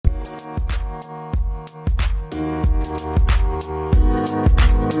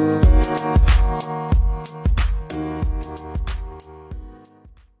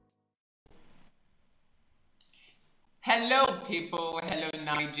people, hello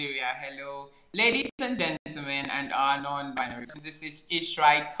Nigeria, hello ladies and gentlemen, and our non-binary. This is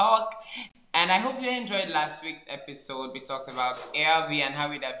Ishrai Talk, and I hope you enjoyed last week's episode. We talked about ARV and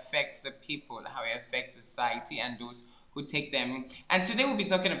how it affects the people, how it affects society and those who take them. And today we'll be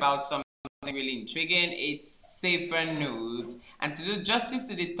talking about something really intriguing. It's safer nudes. And to do justice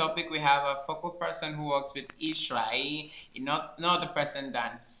to this topic, we have a focal person who works with Ishrai, not the person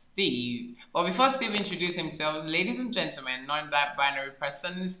than Steve. But before Steve introduces himself, ladies and gentlemen, non-binary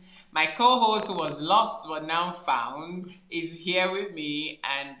persons, my co-host who was lost but now found is here with me,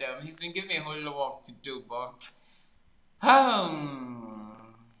 and he's been giving me a whole lot of work to do. But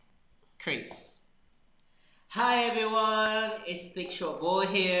Chris. Hi everyone, it's Thick Short Boy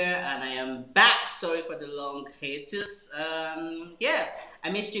here, and I am back. Sorry for the long hiatus. I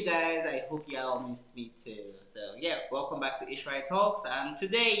missed you guys. I hope you all missed me too. So welcome back to Ishrai Talks. And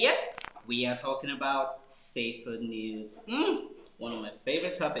today, yes, we are talking about safer nudes. One of my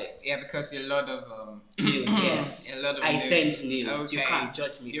favorite topics. Yeah, because you're a lot of nudes. Yes, a lot of I nudes. send nudes. Okay. You can't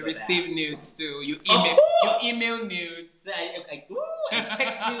judge me. You for receive that. nudes too. You email nudes. I text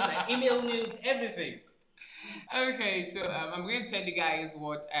nudes. I email nudes. Everything. Okay, so I'm going to tell you guys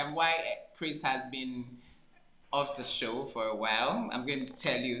what why Chris has been off the show for a while. I'm going to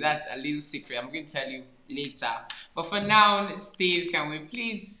tell you that's a little secret. I'm going to tell you later. But for now, Steve, can we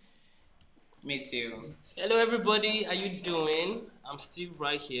please meet you? Hello everybody, how you doing? I'm Steve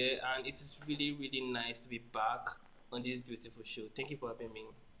right here, and it is really nice to be back on this beautiful show. Thank you for having me.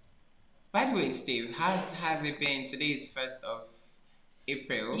 By the way, Steve, has it been? Today is 1st of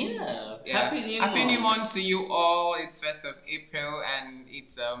April. Yeah. Happy New Month to you all. It's 1st of April and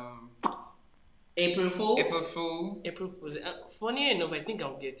it's April Fool. April Fool. Funny enough, I think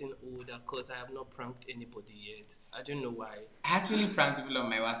I'm getting older because I have not pranked anybody yet. I don't know why. I actually pranked people on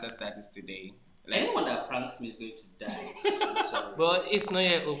my WhatsApp status today. Anyone that pranks me is going to die. I'm sorry. But it's not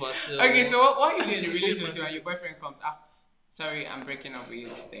yet over. So okay, so what you do in a relationship and your boyfriend comes? Sorry, I'm breaking up with you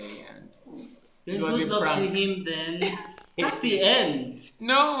today, and then good luck to him then. That's the end.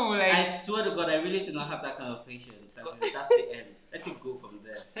 No, I swear to God, I really do not have that kind of patience. That's the end. Let it go from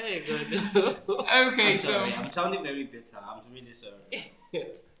there. Hey, good. Okay, I'm sounding very bitter. I'm really sorry.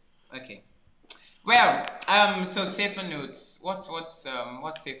 Okay. Well, so safer notes. What's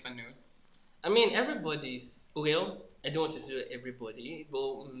safer notes? I mean, everybody's I don't want to say everybody,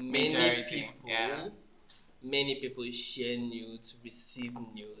 but many people share nudes, receive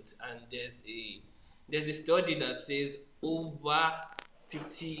nudes, and there's a study that says over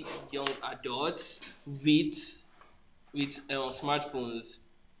 50 young adults with smartphones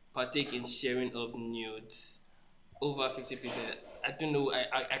partake in sharing of nudes. Over 50%. I don't know.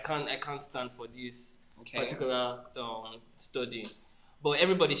 I can't stand for this particular study. But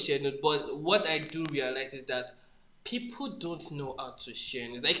everybody shared nudes. But what I do realize is that people don't know how to share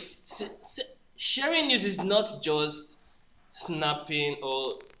nudes. Like sharing nudes is not just snapping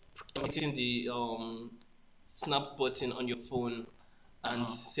or hitting the snap button on your phone and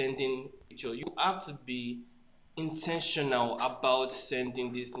sending picture. You have to be intentional about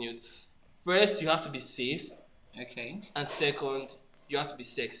sending these nudes. First, you have to be safe. Okay. And second, you have to be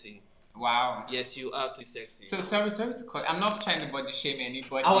sexy. Wow. Yes, you have to be sexy. So sorry to cut. I'm not trying to body shame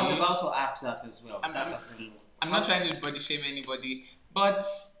anybody. I was about to ask that as well. I'm not trying to body shame anybody, but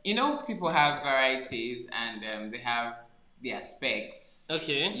people have varieties and they have their specs.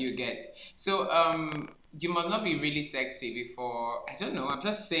 Okay. You get. So you must not be really sexy before. I don't know. I'm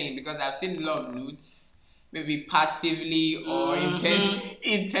just saying because I've seen a lot of nudes, maybe passively or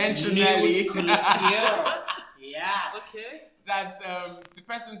intentionally. Yes. Okay. That the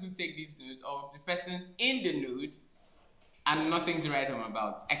persons who take these nudes or the persons in the nude and nothing to write home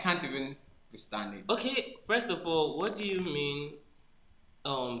about. I can't even withstand it. Okay. First of all, what do you mean?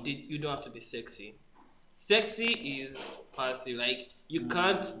 You don't have to be sexy. Sexy is passive. Like you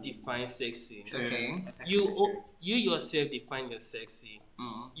can't define sexy. Okay. You yourself define your sexy.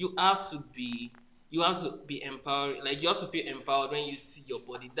 You have to be empowered. Like you have to feel empowered when you see your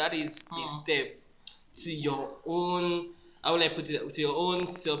body. That is a step to your own. How will I put it? To your own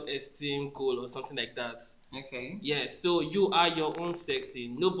self-esteem goal or something like that. Okay. Yeah. So you are your own sexy.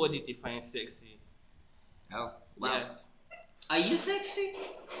 Nobody defines sexy. Oh. Wow. Yes. Are you sexy?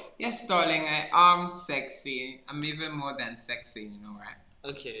 Yes, darling, I am sexy. I'm even more than sexy, right?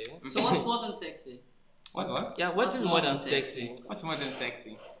 Okay. So what's more than sexy? What? Yeah, what's more than sexy? What's more than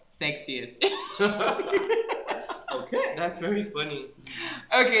sexy? Sexiest. Okay. That's very funny.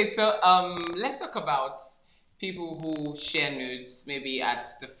 Okay, so let's talk about people who share nudes maybe at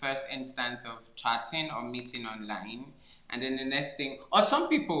the first instant of chatting or meeting online, and then the next thing, or some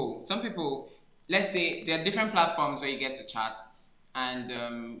people, let's say there are different platforms where you get to chat.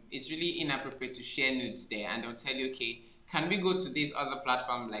 and it's really inappropriate to share nudes there, and they'll tell you, okay, can we go to this other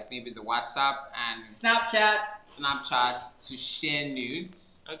platform like maybe the WhatsApp and Snapchat to share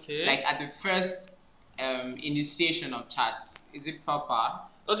nudes? Okay. Like at the first initiation of chat, is it proper?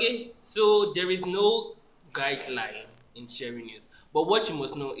 Okay, so there is no guideline in sharing news, but what you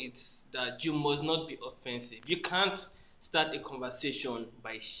must know is that you must not be offensive. You can't start a conversation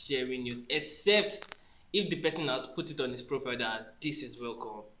by sharing news, except if the person has put it on his profile that this is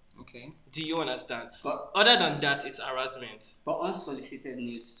welcome. Okay. Do you understand? But Other than that, it's harassment. But unsolicited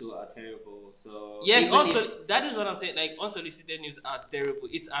nudes too are terrible. So Yes, even that is what I'm saying. Like unsolicited news are terrible.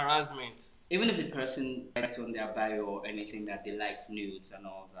 It's harassment. even if the person writes on their bio or anything that they like nudes and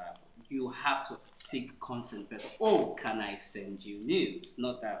all that, you have to seek consent first. Oh, can I send you nudes?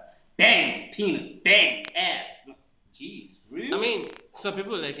 Not that bang penis, bang ass. Jeez, really? I mean, some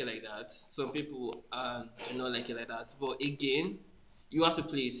people like it like that. Some people do not like it like that. But again, you have to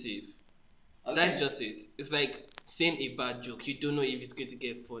play it safe. Okay. That's just it. It's like saying a bad joke. You don't know if it's going to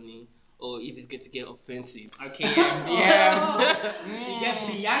get funny or if it's going to get offensive. Okay, yeah. You get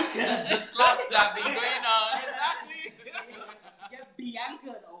Bianca. The slaps that be going on. Exactly. You get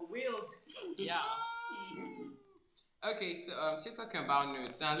Bianca or Wild. Yeah. Okay, so still talking about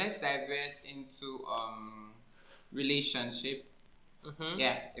nudes. Now let's divert into relationship. Mm-hmm.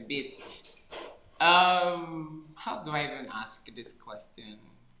 Yeah, a bit. How do I even ask this question?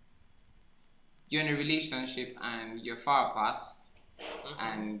 You're in a relationship and you're far apart,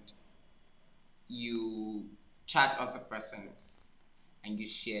 and you chat other persons and you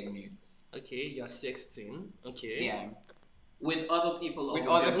share nudes. Okay, you're 16. Okay. Yeah. With other people. With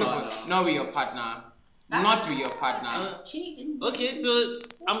or other your people, partner? not with your partner. Not with your partner. Cheating. Okay, so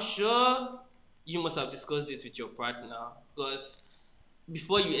I'm sure you must have discussed this with your partner because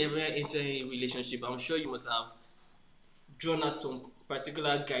before you ever enter a relationship, I'm sure you must have drawn out some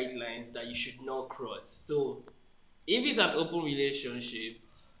particular guidelines that you should not cross. So if it's an open relationship,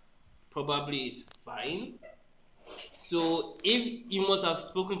 probably it's fine. So if you must have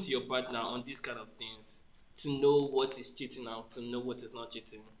spoken to your partner on these kind of things to know what is cheating and to know what is not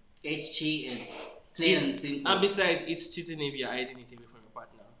cheating. It's cheating. Plain and simple. And besides, it's cheating if you're hiding it away from your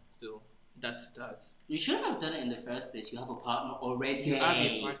partner. So that's that. You shouldn't have done it in the first place. You have a partner already. You have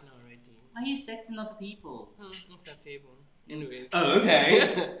a partner already. Why are you sexing other people? It's a table. Anyways. Oh, okay.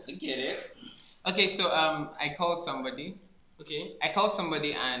 I get it. Okay, so I call somebody. Okay. I call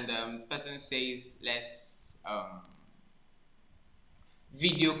somebody and the person says let's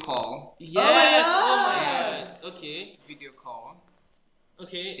video call. Yes. Oh my God. Okay. Video call.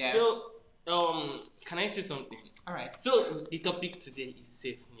 Okay. Yeah. So can I say something? All right. So the topic today is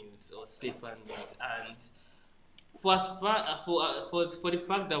safe news or safer news, and for the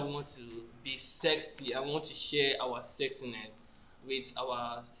fact that we want to be sexy and want to share our sexiness with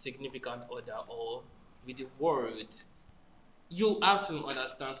our significant other or with the world, you have to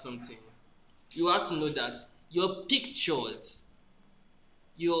understand something. You have to know that your pictures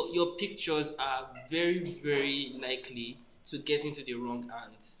are very, very likely to get into the wrong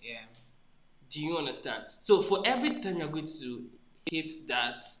hands. Yeah. Do you understand? So for every time you're going to hit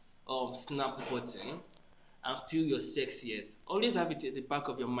that snap button and feel your sexiest, always have it at the back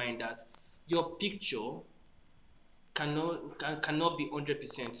of your mind that your picture cannot be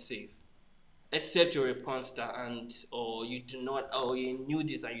 100% safe, except you're a porn star and or you do not, or you're a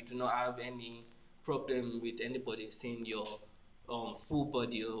nudist and you do not have any problem with anybody seeing your full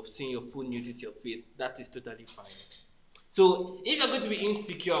body or seeing your full nude with your face. That is totally fine. So if you're going to be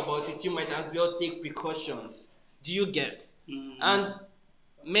insecure about it, you might as well take precautions. Do you get? And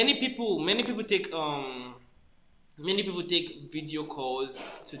many people take video calls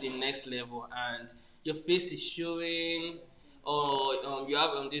to the next level, and your face is showing, or you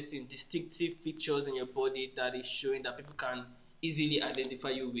have this distinctive features in your body that is showing that people can easily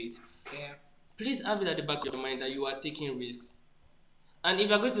identify you with. Yeah. Please have it at the back of your mind that you are taking risks. And if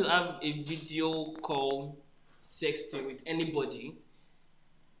you're going to have a video call sexting with anybody,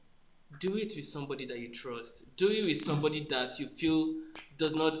 do it with somebody that you trust. Do it with somebody that you feel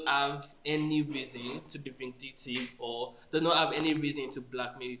does not have any reason to be vindictive or does not have any reason to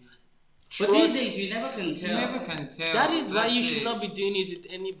blackmail. But these days, you never can tell. You never can tell. That is why you That's should it. not be doing it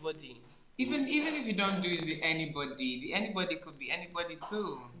with anybody. Even if you don't do it with anybody, the anybody could be anybody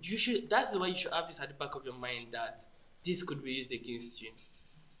too. You should. That's why you should have this at the back of your mind that this could be used against you.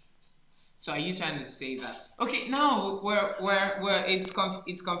 So are you trying to say that? Okay, now where it's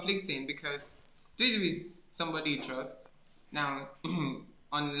conflicting because do it with somebody you trust. Now,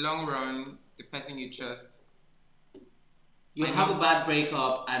 on the long run, the person you trust. You have a bad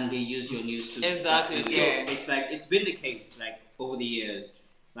breakup and they use your news to Exactly. So Yeah. it's like it's been the case. Like over the years.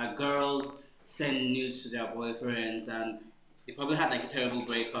 Like girls send nudes to their boyfriends, and they probably had like a terrible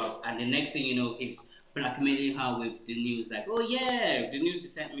breakup, and the next thing you know, he's blackmailing her with the news, like, oh yeah, the news you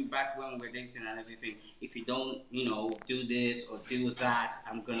sent me back when we were dating and everything. If you don't, do this or do that,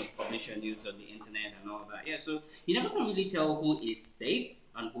 I'm gonna publish your news on the internet and all that. Yeah, so you never can really tell who is safe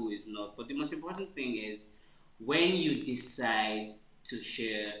and who is not. But the most important thing is when you decide to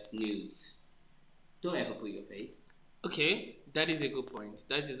share news, don't ever put your face. Okay, that is a good point.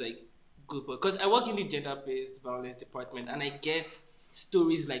 That is like good point because I work in the gender-based violence department and I get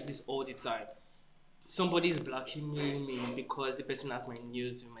stories like this all the time. Somebody is blackmailing me because the person has my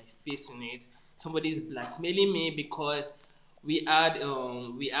news with my face in it. Somebody is blackmailing me because we had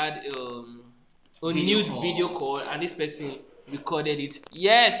a nude video call and this person recorded it.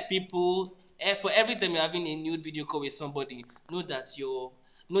 Yes, people, for every time you're having a nude video call with somebody, know that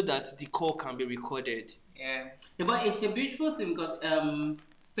the call can be recorded. Yeah. Yeah, but it's a beautiful thing because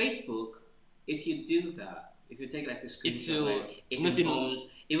Facebook, if you do that, if you take like a screenshot, like, it informs.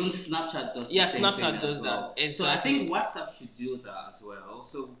 Even Snapchat does. Yeah, the same Snapchat thing does as well. that. Exactly. So I think WhatsApp should do that as well.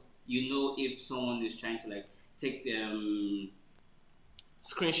 So you know if someone is trying to like take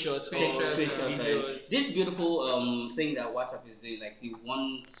screenshots or screenshots. videos. This beautiful thing that WhatsApp is doing, like the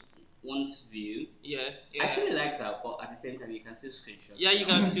once view. Yes. I actually like that, but at the same time, you can still screenshot. Yeah, you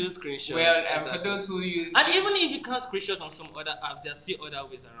can still screenshot. Well, exactly. for those who use, and even if you can't screenshot on some other app, there are still other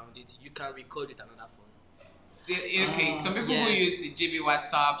ways around it. You can record it on another phone. okay, some people yes. who use the GB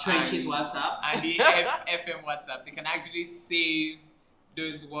WhatsApp, Trenches WhatsApp, and the FM WhatsApp, they can actually save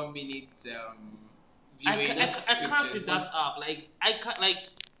those 1 minute viewing. I can't with that app. Like I can't like.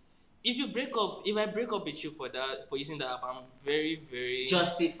 If I break up with you for using that app, I'm very, very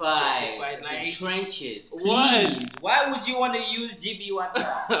justified. Like trenches. Please. What? Why would you want to use GB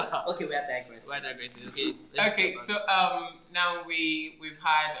WhatsApp? Okay, we are digressing. We're digressing. Okay. Okay. So now we've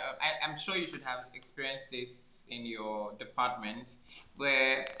had. I'm sure you should have experienced this in your department,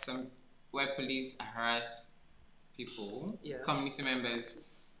 where police harass people, yes. community members,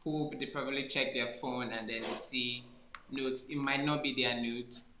 who they probably check their phone and then they see notes. It might not be their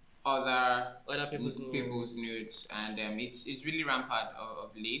note. Other people's nudes, and it's really rampant of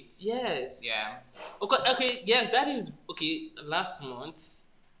late. Yes. Yeah. Okay. Yes, that is okay. Last month,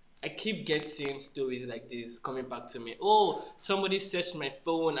 I keep getting stories like this coming back to me. Oh, somebody searched my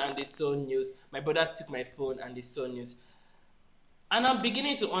phone and they saw news. My brother took my phone and they saw news. And I'm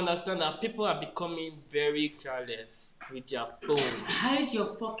beginning to understand that people are becoming very careless with their phone. Hide your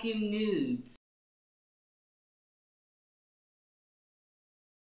fucking nudes.